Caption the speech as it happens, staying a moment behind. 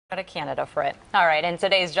To Canada for it. All right, in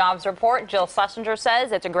today's jobs report, Jill Schlesinger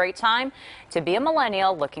says it's a great time to be a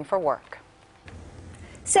millennial looking for work.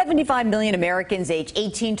 75 million Americans aged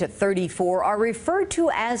 18 to 34 are referred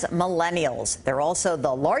to as millennials. They're also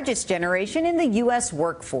the largest generation in the U.S.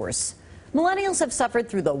 workforce. Millennials have suffered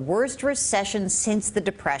through the worst recession since the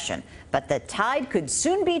Depression, but the tide could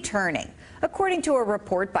soon be turning. According to a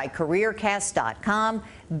report by CareerCast.com,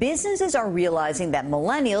 businesses are realizing that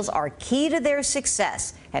millennials are key to their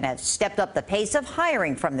success and have stepped up the pace of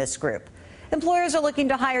hiring from this group. Employers are looking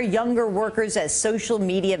to hire younger workers as social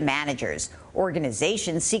media managers.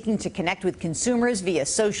 Organizations seeking to connect with consumers via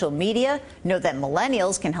social media know that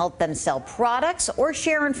millennials can help them sell products or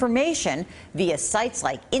share information via sites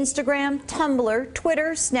like Instagram, Tumblr,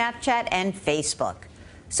 Twitter, Snapchat, and Facebook.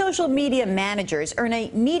 Social media managers earn a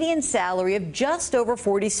median salary of just over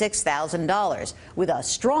 $46,000 with a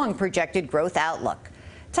strong projected growth outlook.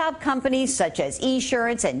 Top companies such as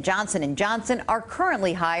Esurance and Johnson & Johnson are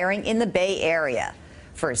currently hiring in the Bay Area.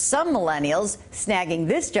 For some millennials, snagging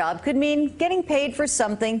this job could mean getting paid for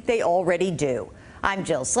something they already do. I'm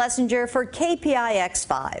Jill Schlesinger for KPIX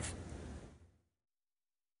 5.